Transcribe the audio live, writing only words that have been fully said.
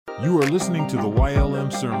You are listening to the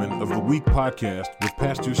YLM Sermon of the Week podcast with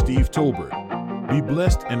Pastor Steve Tolbert. Be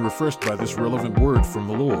blessed and refreshed by this relevant word from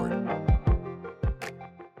the Lord.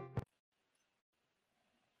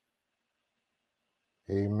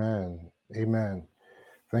 Amen. Amen.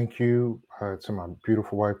 Thank you to my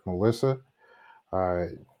beautiful wife, Melissa.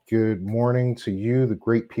 Good morning to you, the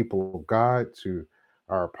great people of God, to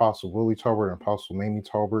our Apostle Willie Tolbert and Apostle Mamie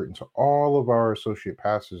Tolbert, and to all of our associate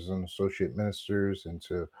pastors and associate ministers, and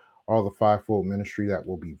to all the fivefold ministry that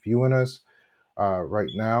will be viewing us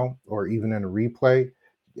right now, or even in a replay,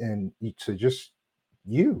 and to just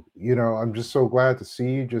I'm just so glad to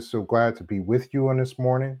see you, just so glad to be with you on this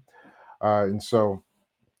morning. And so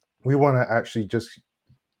we want to actually just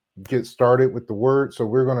get started with the word. So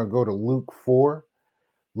we're going to go to Luke 4,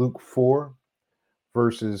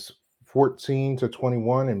 verses 14 to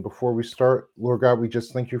 21. And before we start, Lord God, we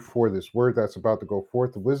just thank you for this word that's about to go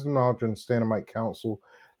forth, the wisdom, knowledge, and understanding might counsel,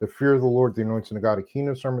 the fear of the Lord, the anointing of God, a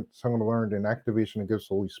kingdom sermon, tongue to learn, and activation of gifts of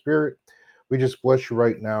the Holy Spirit. We just bless you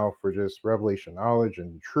right now for just revelation, knowledge,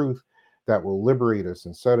 and truth that will liberate us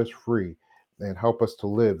and set us free and help us to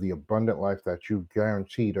live the abundant life that you've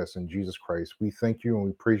guaranteed us in Jesus Christ. We thank you and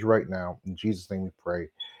we praise you right now. In Jesus' name we pray.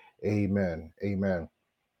 Amen. Amen.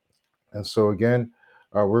 And so again,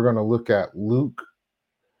 we're going to look at Luke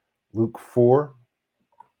 4,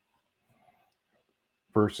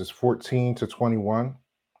 verses 14 to 21.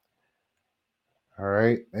 All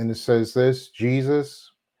right. And it says this: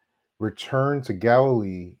 Jesus returned to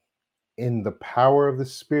Galilee in the power of the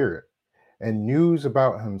Spirit, and news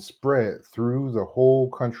about him spread through the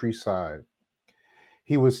whole countryside.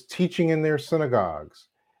 He was teaching in their synagogues,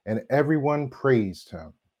 and everyone praised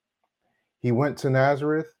him. He went to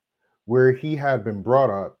Nazareth, where he had been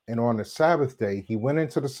brought up, and on the Sabbath day he went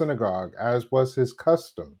into the synagogue, as was his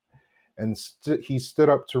custom, and he stood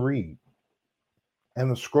up to read. And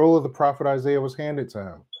the scroll of the prophet Isaiah was handed to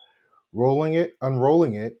him.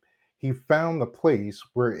 Unrolling it, he found the place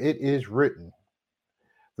where it is written,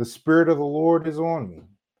 "The Spirit of the Lord is on me,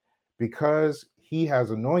 because he has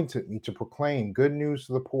anointed me to proclaim good news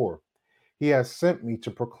to the poor. He has sent me to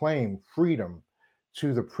proclaim freedom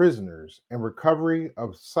to the prisoners and recovery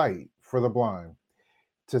of sight for the blind,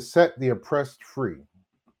 to set the oppressed free,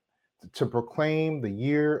 to proclaim the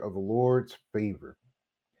year of the Lord's favor."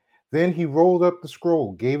 Then he rolled up the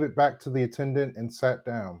scroll, gave it back to the attendant, and sat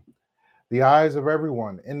down. The eyes of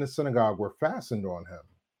everyone in the synagogue were fastened on him.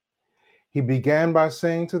 He began by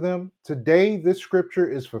saying to them, "Today this scripture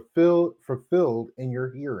is fulfilled in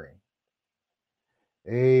your hearing."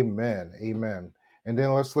 Amen. Amen. And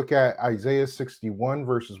then let's look at Isaiah 61,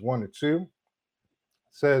 verses 1 to 2. It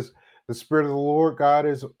says, "The Spirit of the Lord God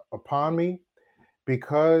is upon me,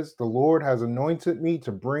 because the Lord has anointed me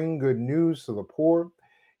to bring good news to the poor.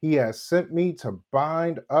 He has sent me to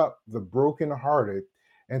bind up the brokenhearted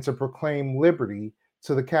and to proclaim liberty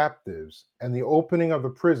to the captives and the opening of the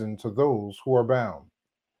prison to those who are bound,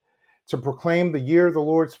 to proclaim the year of the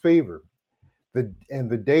Lord's favor, and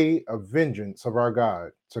the day of vengeance of our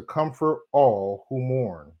God, to comfort all who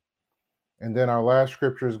mourn." And then our last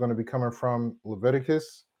scripture is going to be coming from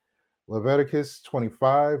Leviticus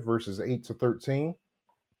 25, verses 8 to 13. It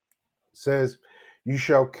says, "You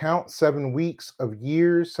shall count 7 weeks of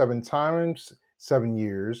years, 7 times 7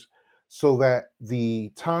 years, so that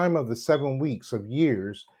the time of the 7 weeks of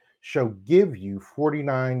years shall give you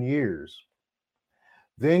 49 years.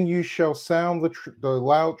 Then you shall sound the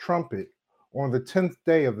loud trumpet on the 10th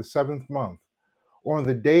day of the 7th month. On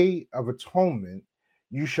the day of atonement,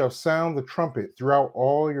 you shall sound the trumpet throughout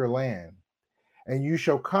all your land. And you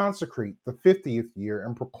shall consecrate the 50th year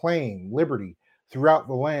and proclaim liberty throughout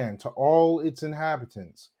the land to all its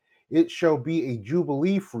inhabitants. It shall be a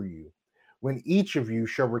jubilee for you, when each of you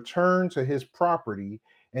shall return to his property,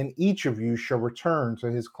 and each of you shall return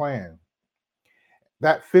to his clan.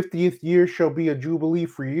 That 50th year shall be a jubilee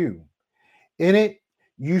for you. In it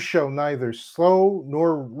you shall neither sow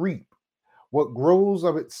nor reap what grows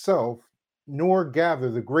of itself, nor gather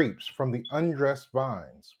the grapes from the undressed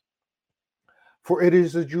vines. For it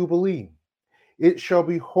is a jubilee. It shall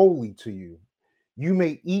be holy to you. You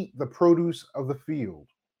may eat the produce of the field.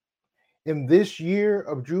 In this year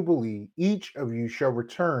of jubilee, each of you shall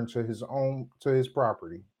return to his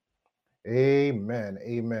property." Amen.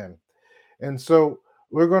 Amen. And so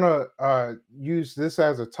we're going to use this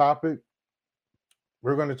as a topic.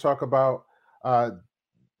 We're going to talk about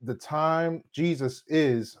the time Jesus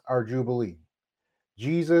is our jubilee.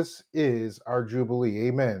 Jesus is our jubilee.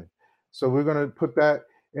 Amen. So we're going to put that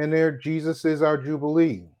in there. Jesus is our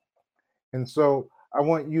jubilee. And so I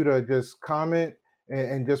want you to just comment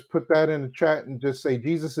and just put that in the chat and just say,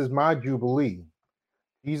 "Jesus is my jubilee."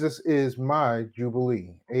 Jesus is my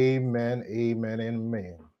Jubilee. Amen, amen, and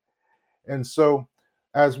amen. And so,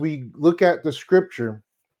 as we look at the scripture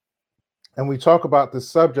and we talk about the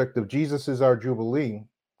subject of Jesus is our Jubilee,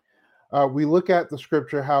 we look at the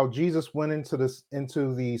scripture how Jesus went into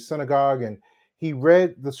the synagogue and he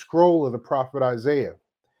read the scroll of the prophet Isaiah,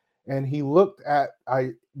 and he looked at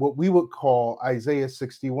what we would call Isaiah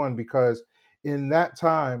 61, because in that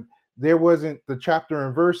time there wasn't the chapter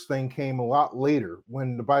and verse thing, came a lot later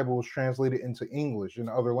when the Bible was translated into English and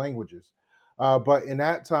other languages. But in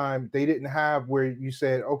that time they didn't have where you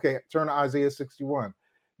said, okay, turn to Isaiah 61.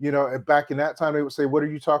 Back in that time they would say, what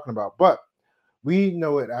are you talking about? But we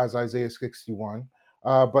know it as Isaiah 61.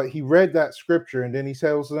 But he read that scripture and then he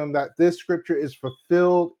tells them that this scripture is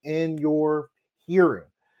fulfilled in your hearing.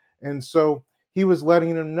 And so he was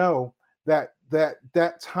letting them know that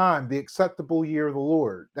time, the acceptable year of the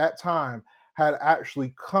Lord, that time had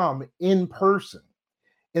actually come in person,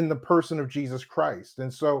 in the person of Jesus Christ.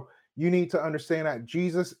 And so you need to understand that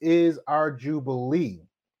Jesus is our Jubilee.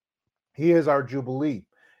 He is our Jubilee.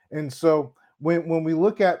 And so when we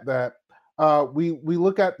look at that, we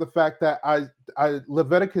look at the fact that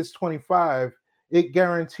Leviticus 25, it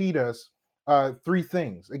guaranteed us three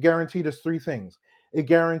things. It guaranteed us three things. It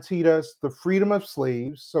guaranteed us the freedom of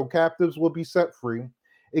slaves, so captives will be set free.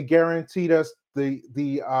 It guaranteed us the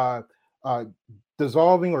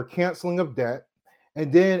dissolving or canceling of debt,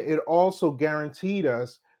 and then it also guaranteed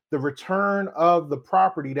us the return of the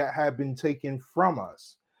property that had been taken from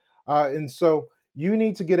us. And so you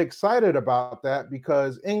need to get excited about that,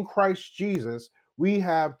 because in Christ Jesus we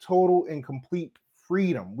have total and complete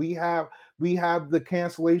freedom. We have the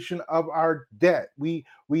cancellation of our debt. We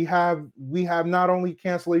have not only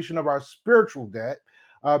cancellation of our spiritual debt,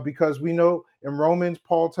 because we know in Romans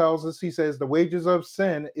Paul tells us, he says the wages of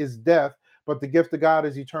sin is death, but the gift of God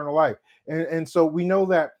is eternal life. And so we know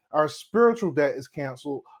that our spiritual debt is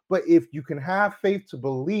canceled. But if you can have faith to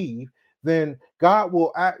believe, then God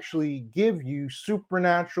will actually give you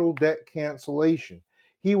supernatural debt cancellation.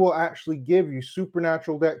 He will actually give you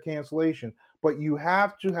supernatural debt cancellation, but you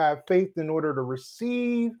have to have faith in order to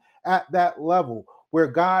receive at that level where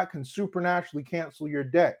God can supernaturally cancel your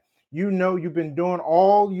debt. You've been doing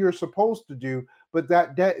all you're supposed to do, but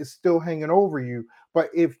that debt is still hanging over you.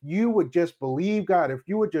 But if you would just believe God, if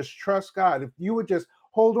you would just trust God, if you would just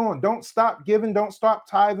hold on, don't stop giving, don't stop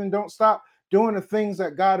tithing, don't stop doing the things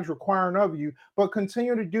that God is requiring of you, but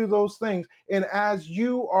continue to do those things. And as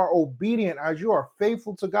you are obedient, as you are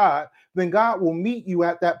faithful to God, then God will meet you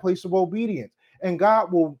at that place of obedience, and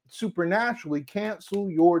God will supernaturally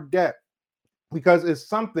cancel your debt, because it's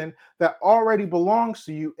something that already belongs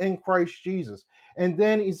to you in Christ Jesus. And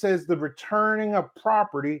then he says the returning of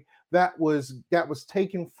property that was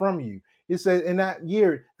taken from you. He said in that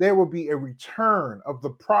year there will be a return of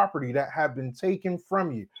the property that have been taken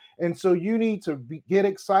from you. And so you need to get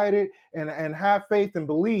excited and have faith and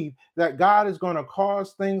believe that God is going to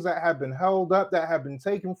cause things that have been held up, that have been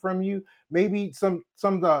taken from you, maybe some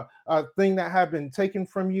of the thing that have been taken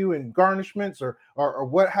from you in garnishments or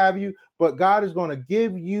what have you. But God is going to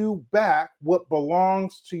give you back what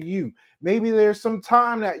belongs to you. Maybe there's some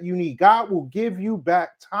time that you need. God will give you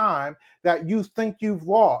back time that you think you've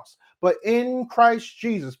lost. But in Christ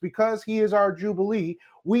Jesus, because he is our Jubilee,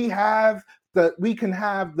 we can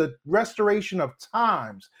have the restoration of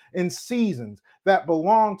times and seasons that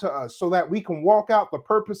belong to us, so that we can walk out the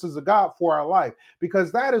purposes of God for our life,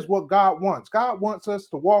 because that is what God wants. God wants us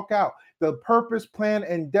to walk out the purpose, plan,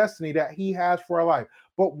 and destiny that he has for our life.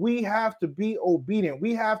 But we have to be obedient.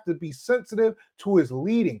 We have to be sensitive to his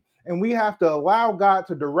leading. And we have to allow God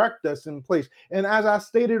to direct us in place. And as I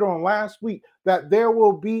stated on last week, that there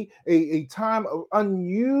will be a time of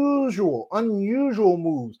unusual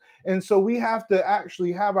moves. And so we have to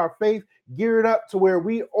actually have our faith geared up to where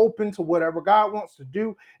we open to whatever God wants to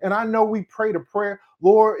do. And I know we pray the prayer,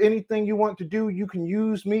 Lord, anything you want to do, you can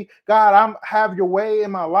use me. God, have your way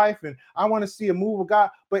in my life, and I want to see a move of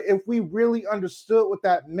God. But if we really understood what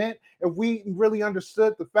that meant, if we really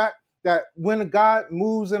understood the fact that when God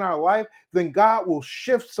moves in our life, then God will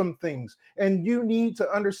shift some things. And you need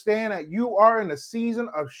to understand that you are in a season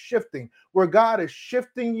of shifting, where God is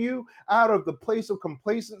shifting you out of the place of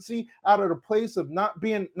complacency, out of the place of not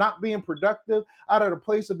being productive, out of the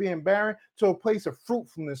place of being barren, to a place of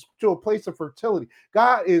fruitfulness, to a place of fertility.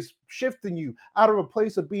 God is shifting you out of a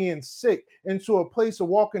place of being sick into a place of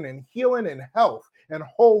walking in healing and health and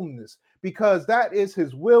wholeness, because that is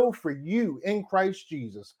his will for you in Christ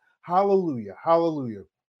Jesus. Hallelujah. Hallelujah.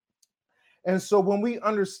 And so when we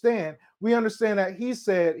understand that he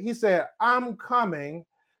said, I'm coming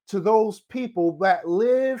to those people that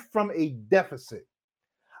live from a deficit.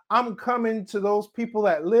 I'm coming to those people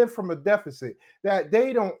that live from a deficit, that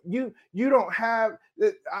they don't, you don't have.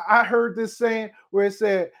 I heard this saying where it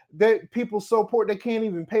said that people so poor they can't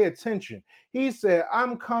even pay attention. He said,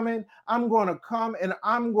 I'm coming, I'm going to come, and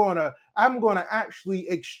I'm going to actually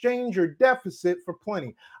exchange your deficit for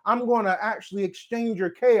plenty. I'm going to actually exchange your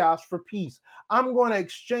chaos for peace. I'm going to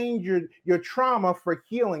exchange your trauma for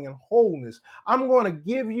healing and wholeness. I'm going to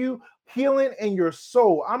give you healing in your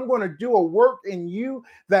soul. I'm going to do a work in you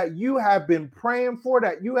that you have been praying for,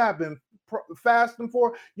 that you have been fasting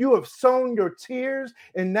for. You have sown your tears,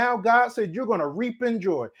 and now God said you're going to reap in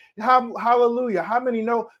joy. Hallelujah. How many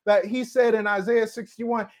know that he said in Isaiah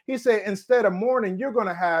 61, he said, instead of mourning, you're going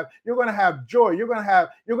to have joy. You're going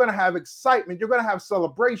to have excitement. You're going to have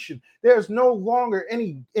celebration. There's no longer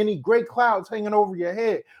any gray clouds hanging over your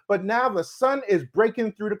head, but now the sun is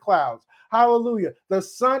breaking through the clouds. Hallelujah. The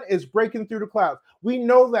sun is breaking through the clouds. We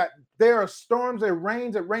know that there are storms, it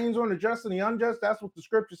rains on the just and the unjust. That's what the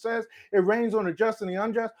scripture says. It rains on the just and the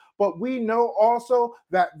unjust. But we know also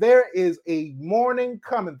that there is a morning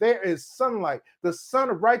coming. There is sunlight. The sun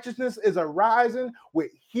of righteousness is arising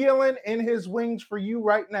with healing in his wings for you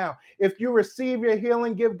right now. If you receive your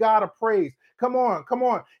healing, give God a praise. Come on.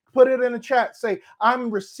 Put it in the chat. Say,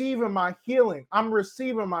 I'm receiving my healing. I'm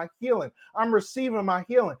receiving my healing. I'm receiving my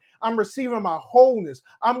healing. I'm receiving my wholeness.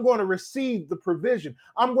 I'm going to receive the provision.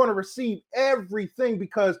 I'm going to receive everything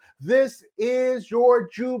because this is your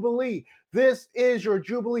Jubilee. This is your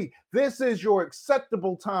Jubilee. This is your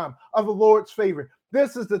acceptable time of the Lord's favor.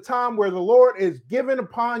 This is the time where the Lord is giving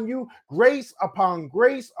upon you grace upon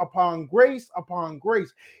grace upon grace upon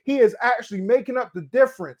grace. He is actually making up the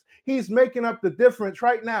difference. He's making up the difference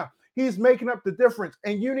right now. He's making up the difference.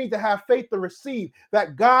 And you need to have faith to receive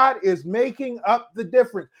that God is making up the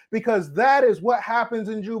difference, because that is what happens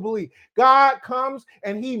in Jubilee. God comes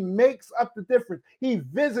and he makes up the difference. He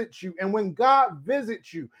visits you. And when God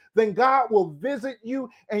visits you, then God will visit you,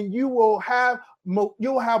 and you will have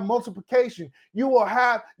multiplication. You will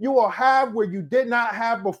have where you did not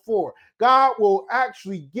have before. God will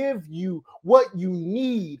actually give you what you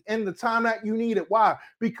need in the time that you need it. Why?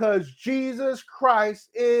 Because Jesus Christ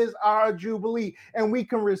is our Jubilee, and we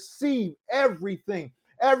can receive everything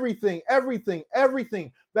that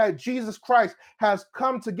Jesus Christ has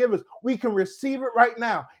come to give us. We can receive it right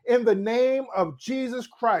now in the name of Jesus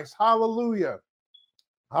Christ. Hallelujah.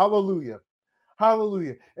 Hallelujah.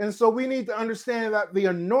 Hallelujah. And so we need to understand that the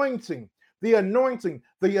anointing,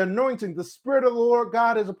 the Spirit of the Lord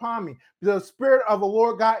God is upon me. The Spirit of the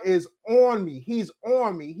Lord God is on me. He's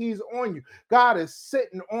on me. He's on you. God is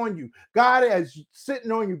sitting on you. God is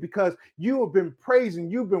sitting on you because you have been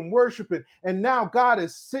praising, you've been worshiping, and now God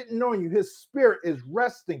is sitting on you. His Spirit is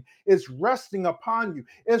resting. It's resting upon you.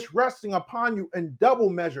 It's resting upon you in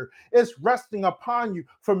double measure. It's resting upon you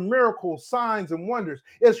for miracles, signs, and wonders.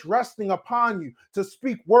 It's resting upon you to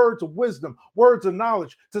speak words of wisdom, words of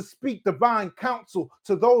knowledge, to speak divine counsel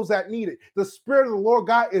to those that need it. The Spirit of the Lord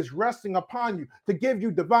God is resting upon you to give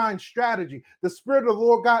you divine strategy. The Spirit of the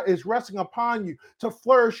Lord God is resting upon you to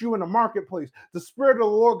flourish you in the marketplace. The Spirit of the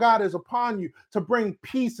Lord God is upon you to bring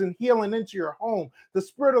peace and healing into your home. The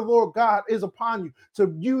Spirit of the Lord God is upon you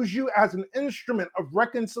to use you as an instrument of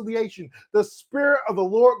reconciliation. The Spirit of the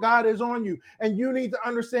Lord God is on you, and you need to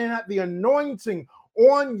understand that the anointing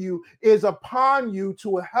on you is upon you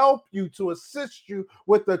to help you, to assist you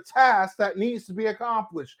with the task that needs to be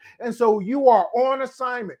accomplished. And so you are on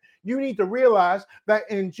assignment. You need to realize that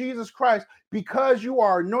in Jesus Christ, because you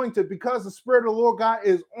are anointed, because the Spirit of the Lord God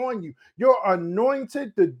is on you, you're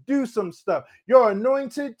anointed to do some stuff. You're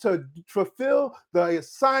anointed to fulfill the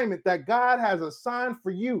assignment that God has assigned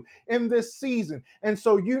for you in this season. And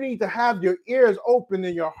so you need to have your ears open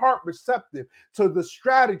and your heart receptive to the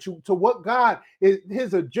strategy, to what God is,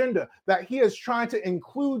 his agenda that he is trying to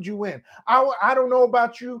include you in. I don't know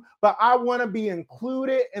about you, but I want to be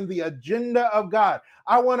included in the agenda of God.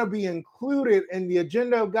 I want to be included in the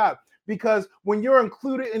agenda of God, because when you're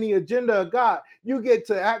included in the agenda of God, you get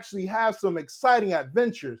to actually have some exciting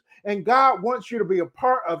adventures, and God wants you to be a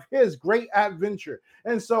part of his great adventure.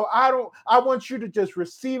 And so I want you to just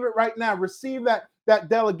receive it right now. Receive that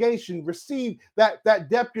delegation, receive that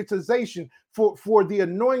deputization for the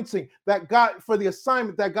anointing that God, for the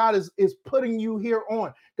assignment that God is putting you here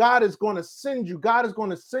on. God is going to send you. God is going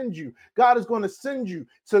to send you. God is going to send you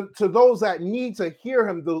to those that need to hear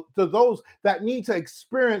him, to those that need to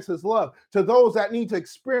experience his love, to those that need to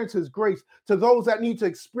experience his grace, to those that need to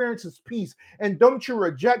experience his peace. And don't you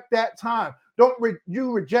reject that time.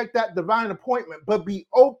 You reject that divine appointment, but be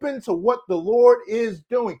open to what the Lord is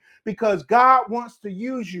doing, because God wants to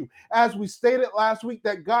use you. As we stated last week,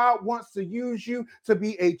 that God wants to use you to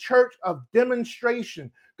be a church of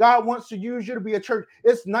demonstration. God wants to use you to be a church.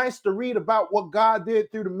 It's nice to read about what God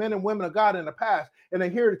did through the men and women of God in the past, and to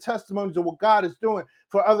hear the testimonies of what God is doing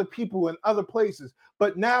for other people in other places.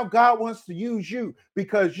 But now God wants to use you,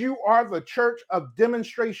 because you are the church of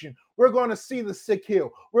demonstration. We're going to see the sick heal.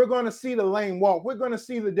 We're going to see the lame walk. We're going to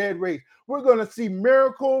see the dead raised. We're going to see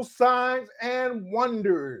miracles, signs, and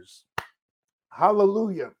wonders.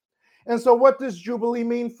 Hallelujah. And so what does Jubilee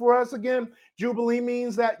mean for us again? Jubilee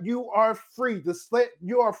means that you are free.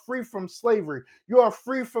 You are free from slavery. You are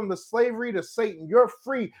free from the slavery to Satan. You're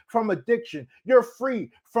free from addiction. You're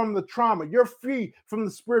free from the trauma. You're free from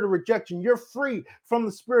the spirit of rejection. You're free from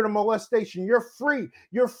the spirit of molestation. You're free.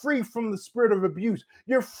 You're free from the spirit of abuse.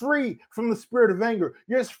 You're free from the spirit of anger.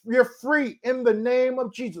 You're free in the name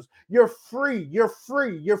of Jesus. You're free. You're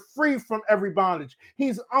free. You're free from every bondage.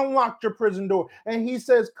 He's unlocked your prison door, and he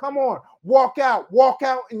says, come on, walk out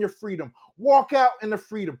in your freedom. Walk out in the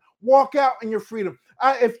freedom. Walk out in your freedom.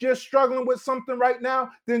 If you're struggling with something right now,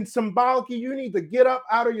 then symbolically, you need to get up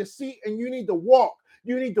out of your seat and you need to walk.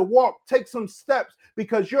 You need to walk, take some steps,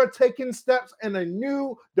 because you're taking steps in a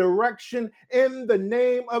new direction in the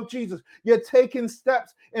name of Jesus. You're taking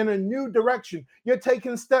steps in a new direction. You're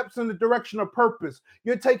taking steps in the direction of purpose.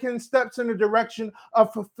 You're taking steps in the direction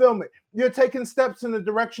of fulfillment. You're taking steps in the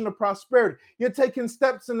direction of prosperity. You're taking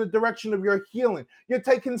steps in the direction of your healing. You're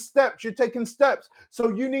taking steps. You're taking steps. So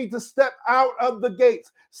you need to step out of the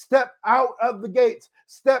gates. Step out of the gates.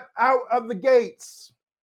 Step out of the gates.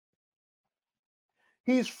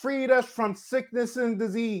 He's freed us from sickness and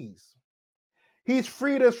disease. He's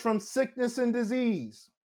freed us from sickness and disease.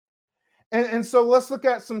 And so let's look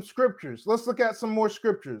at some scriptures. Let's look at some more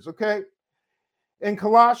scriptures, okay? In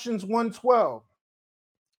Colossians 1:12.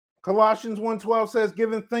 Colossians 1:12 says,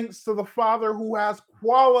 giving thanks to the Father who has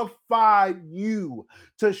qualified you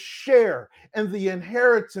to share in the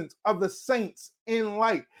inheritance of the saints in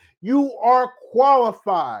light. You are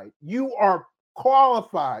qualified. You are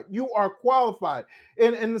qualified. You are qualified.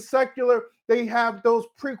 In the secular, they have those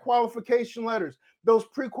pre-qualification letters. Those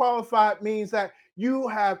pre-qualified means that you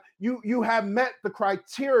have met the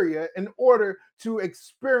criteria in order to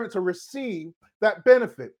experience or receive that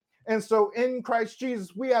benefit. And so in Christ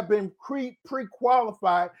Jesus, we have been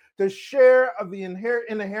pre-qualified to share of the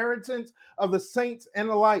inheritance of the saints in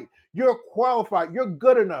the light. You're qualified. You're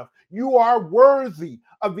good enough. You are worthy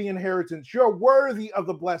of the inheritance. You're worthy of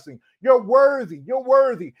the blessing. You're worthy. You're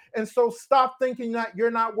worthy. And so stop thinking that you're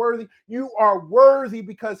not worthy. You are worthy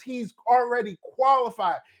because he's already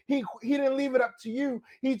qualified. He didn't leave it up to you.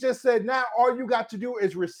 He just said, now all you got to do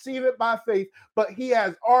is receive it by faith, but he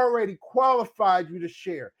has already qualified you to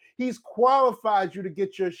share. He's qualified you to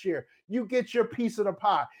get your share. You get your piece of the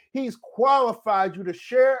pie. He's qualified you to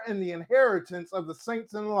share in the inheritance of the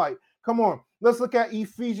saints in the light. Come on, let's look at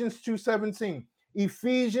Ephesians 2:17.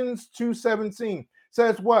 Ephesians 2:17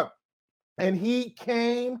 says what? And he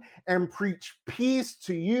came and preached peace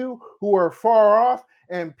to you who are far off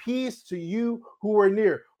and peace to you who are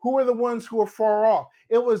near. Who are the ones who are far off?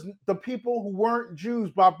 It was the people who weren't Jews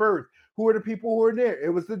by birth. Who are the people who are near? It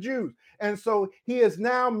was the Jews. And so he has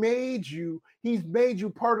now made you, he's made you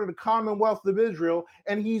part of the commonwealth of Israel,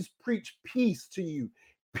 and he's preached peace to you.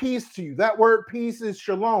 Peace to you. That word peace is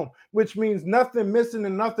shalom, which means nothing missing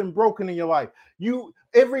and nothing broken in your life. You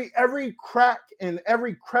every crack and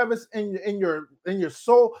every crevice in your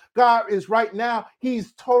soul, God is right now,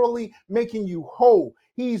 he's totally making you whole.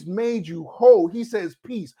 He's made you whole. He says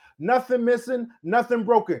peace, nothing missing, nothing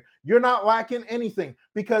broken. You're not lacking anything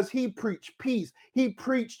because he preached peace. He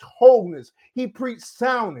preached wholeness. He preached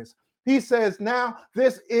soundness. He says, now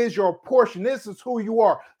this is your portion. This is who you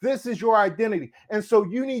are. This is your identity. And so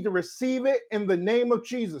you need to receive it in the name of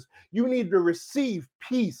Jesus. You need to receive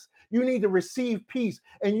peace. You need to receive peace.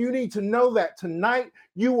 And you need to know that tonight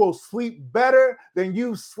you will sleep better than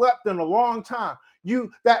you've slept in a long time.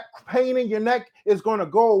 That pain in your neck is going to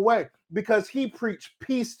go away because he preached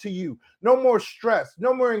peace to you. No more stress,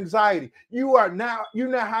 no more anxiety. You now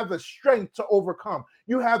have the strength to overcome.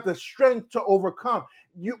 You have the strength to overcome.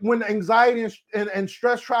 When anxiety and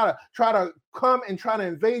stress try to come and try to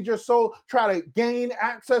invade your soul, try to gain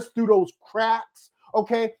access through those cracks.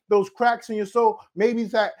 Okay, those cracks in your soul, maybe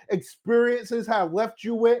that experiences have left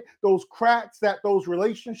you with, those cracks that those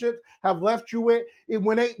relationships have left you with.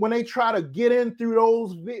 When they try to get in through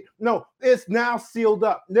those, no, it's now sealed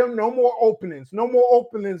up. There are no more openings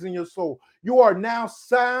in your soul. You are now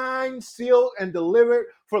signed, sealed, and delivered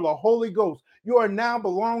for the Holy Ghost. You are now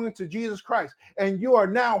belonging to Jesus Christ, and you are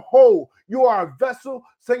now whole. You are a vessel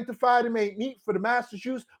sanctified and made meet for the master's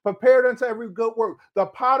use, prepared unto every good work. The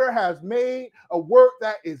potter has made a work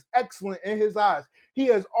that is excellent in his eyes. He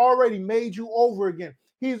has already made you over again.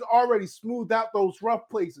 He's already smoothed out those rough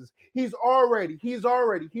places. He's already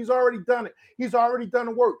done it. He's already done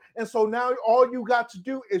the work. And so now all you got to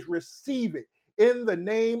do is receive it in the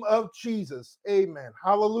name of Jesus. Amen.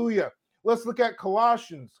 Hallelujah. Let's look at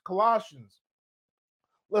Colossians.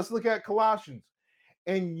 Let's look at Colossians.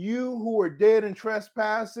 And you who are dead in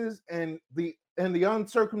trespasses and the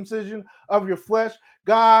uncircumcision of your flesh,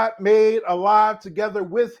 God made alive together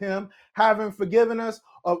with him, having forgiven us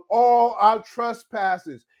of all our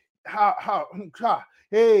trespasses.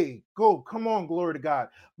 Hey, come on, glory to God.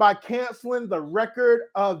 By canceling the record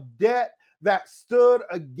of debt that stood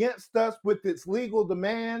against us with its legal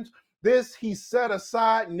demands, this he set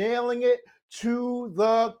aside, nailing it to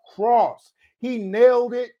the cross. He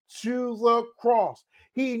nailed it to the cross.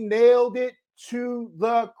 He nailed it to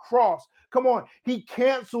the cross. Come on. He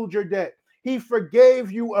canceled your debt. He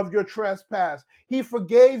forgave you of your trespass. He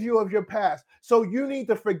forgave you of your past. So you need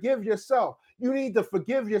to forgive yourself. You need to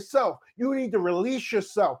forgive yourself. You need to release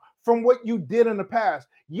yourself from what you did in the past.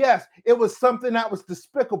 Yes, it was something that was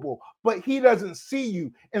despicable, but he doesn't see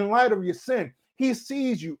you in light of your sin. He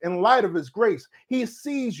sees you in light of his grace. He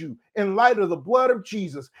sees you in light of the blood of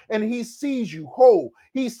Jesus, and he sees you whole.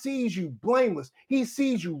 He sees you blameless. He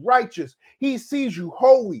sees you righteous. He sees you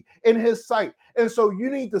holy in his sight. And so you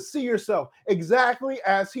need to see yourself exactly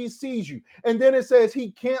as he sees you. And then it says he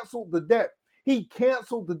canceled the debt. He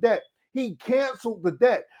canceled the debt. He canceled the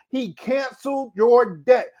debt. He canceled your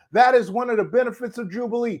debt. That is one of the benefits of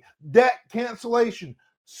Jubilee, debt cancellation.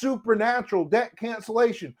 Supernatural debt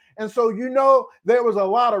cancellation. And so you know there was a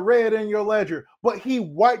lot of red in your ledger, but he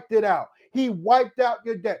wiped it out. He wiped out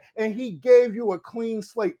your debt and he gave you a clean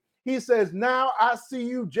slate. He says, now I see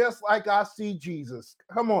you just like I see Jesus.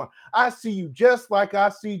 Come on. I see you just like I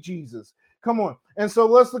see Jesus. Come on. And so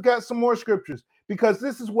let's look at some more scriptures, because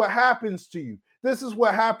this is what happens to you. This is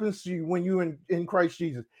what happens to you when you're in Christ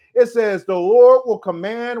Jesus. It says the Lord will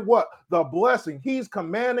command what? The blessing. He's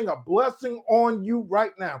commanding a blessing on you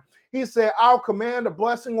right now. He said, I'll command a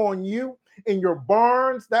blessing on you in your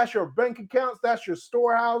barns. That's your bank accounts. That's your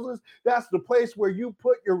storehouses. That's the place where you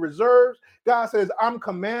put your reserves. God says, I'm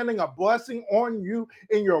commanding a blessing on you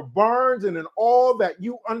in your barns and in all that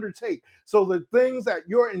you undertake. So the things that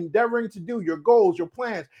you're endeavoring to do, your goals, your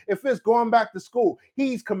plans, if it's going back to school,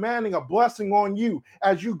 he's commanding a blessing on you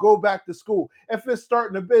as you go back to school. If it's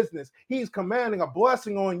starting a business, he's commanding a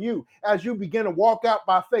blessing on you as you begin to walk out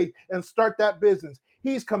by faith and start that business.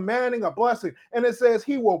 He's commanding a blessing. And it says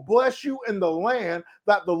he will bless you in the land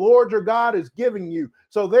that the Lord your God is giving you.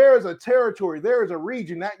 So there is a territory, there is a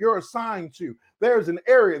region that you're assigned to. There's an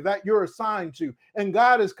area that you're assigned to. And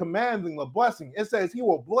God is commanding the blessing. It says he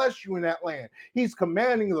will bless you in that land. He's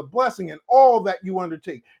commanding the blessing in all that you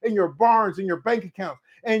undertake, in your barns, in your bank accounts,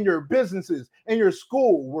 and your businesses, and your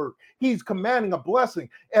school work. He's commanding a blessing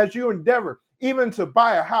as you endeavor even to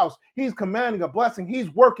buy a house. He's commanding a blessing.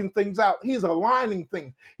 He's working things out. He's aligning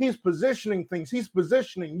things. He's positioning things. He's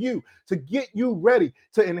positioning you to get you ready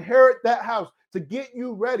to inherit that house, to get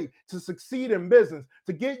you ready to succeed in business,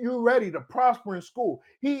 to get you ready to prosper in school.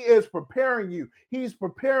 He is preparing you. He's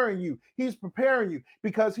preparing you. He's preparing you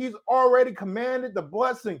because he's already commanded the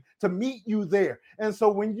blessing to meet you there. And so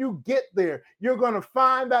when you get there, you're going to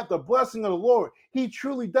find that the blessing of the Lord, he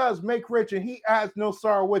truly does make rich and he adds no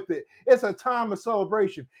sorrow with it. It's a time of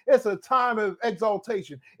celebration. It's a time of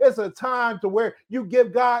exaltation. It's a time to where you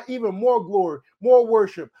give God even more glory, more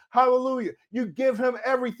worship. Hallelujah. You give him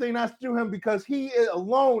everything that's due him because he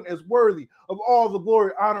alone is worthy of all the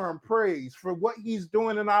glory, honor, and praise for what he's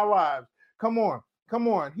doing in our lives. Come on. Come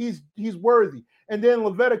on. He's worthy. And then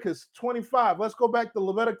Leviticus 25. Let's go back to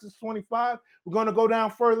Leviticus 25. We're going to go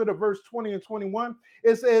down further to verse 20 and 21.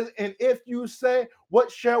 It says, and if you say,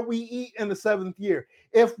 what shall we eat in the 7th year,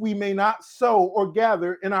 if we may not sow or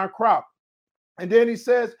gather in our crop? And then he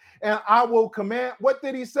says, and I will command, what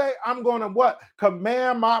did he say? I'm going to what?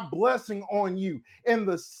 Command my blessing on you in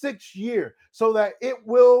the 6th year so that it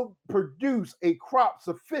will produce a crop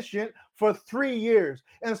sufficient for 3 years.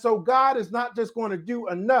 And so God is not just going to do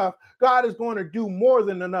enough, God is going to do more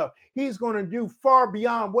than enough. He's going to do far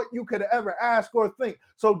beyond what you could ever ask or think.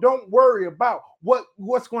 So don't worry about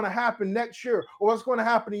what's going to happen next year or what's going to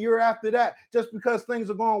happen the year after that just because things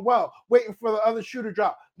are going well, waiting for the other shoe to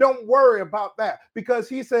drop. Don't worry about that, because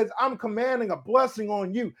he says, I'm commanding a blessing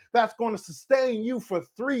on you that's going to sustain you for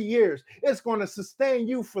 3 years. It's going to sustain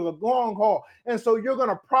you for the long haul. And so you're going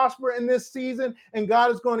to prosper in this season, and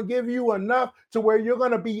God is going to give you enough to where you're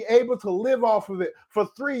going to be able to live off of it for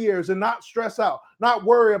 3 years and not stress out, not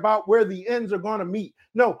worry about where the ends are going to meet.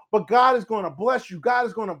 No, but God is going to bless you. God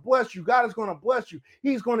is going to bless you. God is going to bless you.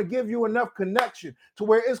 He's going to give you enough connection to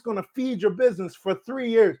where it's going to feed your business for 3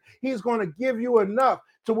 years. He's going to give you enough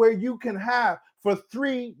to where you can have for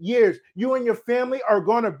 3 years. You and your family are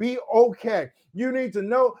going to be okay. You need to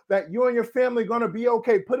know that you and your family are going to be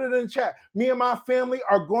okay. Put it in chat. Me and my family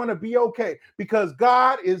are going to be okay because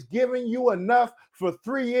God is giving you enough for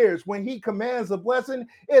 3 years. When he commands a blessing,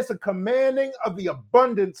 it's a commanding of the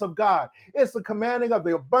abundance of God. It's a commanding of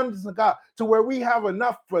the abundance of God to where we have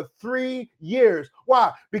enough for 3 years.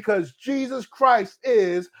 Why? Because Jesus Christ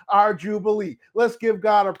is our Jubilee. Let's give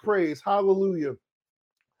God a praise. Hallelujah.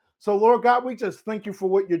 So, Lord God, we just thank you for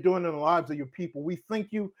what you're doing in the lives of your people. We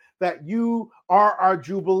thank you that you are our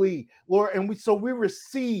Jubilee, Lord. And we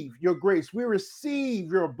receive your grace. We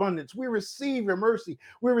receive your abundance. We receive your mercy.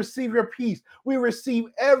 We receive your peace. We receive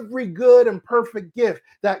every good and perfect gift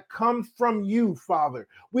that comes from you, Father.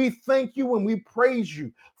 We thank you and we praise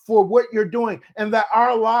you for what you're doing, and that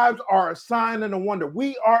our lives are a sign and a wonder.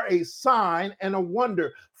 We are a sign and a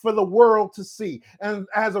wonder for the world to see. And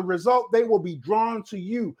as a result, they will be drawn to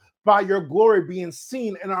you by your glory being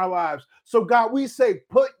seen in our lives. So God, we say,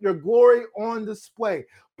 put your glory on display.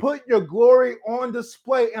 Put your glory on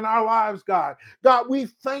display in our lives, God. God, we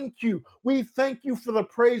thank you. We thank you for the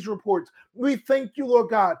praise reports. We thank you, Lord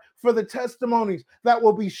God, for the testimonies that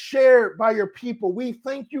will be shared by your people. We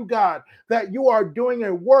thank you, God, that you are doing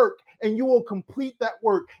a work and you will complete that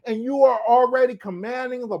work. And you are already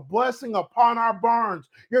commanding the blessing upon our barns.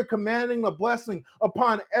 You're commanding the blessing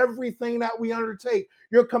upon everything that we undertake.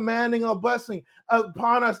 You're commanding a blessing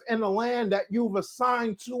upon us in the land that you've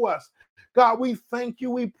assigned to us. God, we thank you.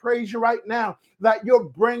 We praise you right now that you're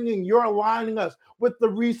aligning us with the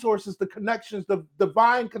resources, the connections, the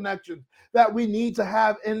divine connections that we need to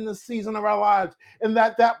have in the season of our lives, and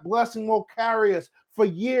that blessing will carry us for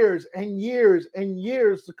years and years and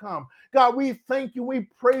years to come. God, we thank you. We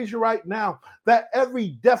praise you right now that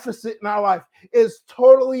every deficit in our life is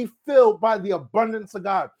totally filled by the abundance of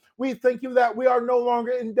God. We thank you that we are no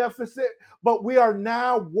longer in deficit, but we are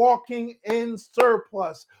now walking in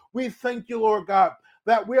surplus. We thank you, Lord God,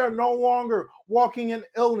 that we are no longer walking in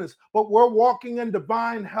illness, but we're walking in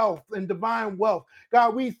divine health and divine wealth.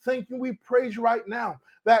 God, we thank you. We praise you right now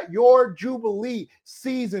that your Jubilee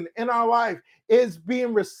season in our life is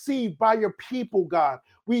being received by your people, God.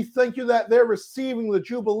 We thank you that they're receiving the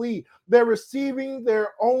Jubilee. They're receiving their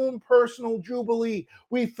own personal Jubilee.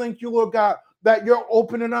 We thank you, Lord God, that you're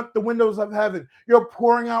opening up the windows of heaven. You're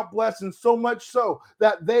pouring out blessings so much so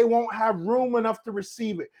that they won't have room enough to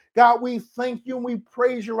receive it. God, we thank you and we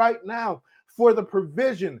praise you right now for the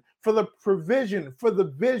provision, for the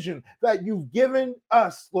vision that you've given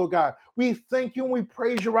us, Lord God. We thank you and we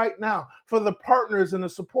praise you right now for the partners and the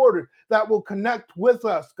supporters that will connect with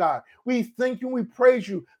us, God. We thank you and we praise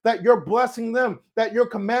you that you're blessing them, that you're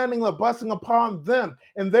commanding the blessing upon them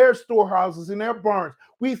in their storehouses, in their barns.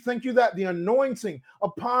 We thank you that the anointing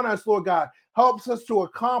upon us, Lord God, helps us to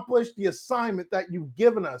accomplish the assignment that you've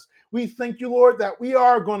given us. We thank you, Lord, that we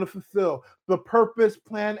are going to fulfill the purpose,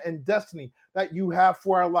 plan, and destiny that you have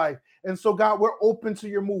for our life. And so, God, we're open to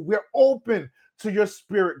your move. We're open to your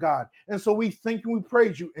spirit, God. And so we thank you, we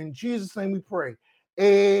praise you. In Jesus' name we pray.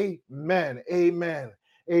 Amen. Amen.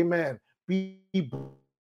 Amen. Be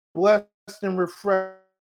blessed and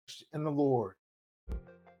refreshed in the Lord.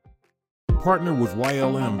 Partner with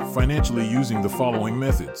YLM financially using the following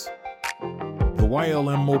methods. The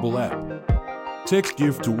YLM mobile app. Text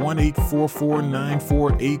give to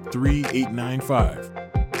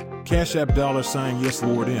 1-844-948-3895. Cash App $ Yes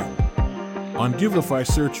Lord M. On Givelify,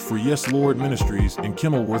 search for Yes Lord Ministries in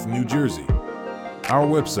Kenilworth, New Jersey. Our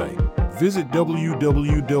website. Visit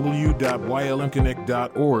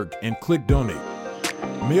www.ylmconnect.org and click Donate.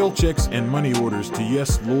 Mail checks and money orders to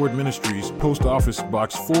Yes Lord Ministries, Post Office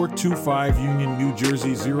Box 425, Union, New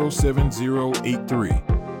Jersey 07083.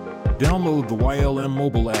 Download the YLM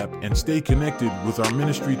mobile app and stay connected with our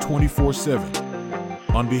ministry 24/7.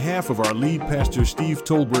 On behalf of our lead pastor Steve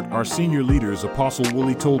Tolbert, our senior leaders Apostle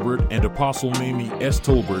Wooly Tolbert and Apostle Mamie S.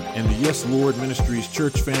 Tolbert, and the Yes Lord Ministries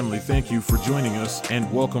church family, thank you for joining us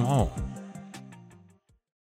and welcome home.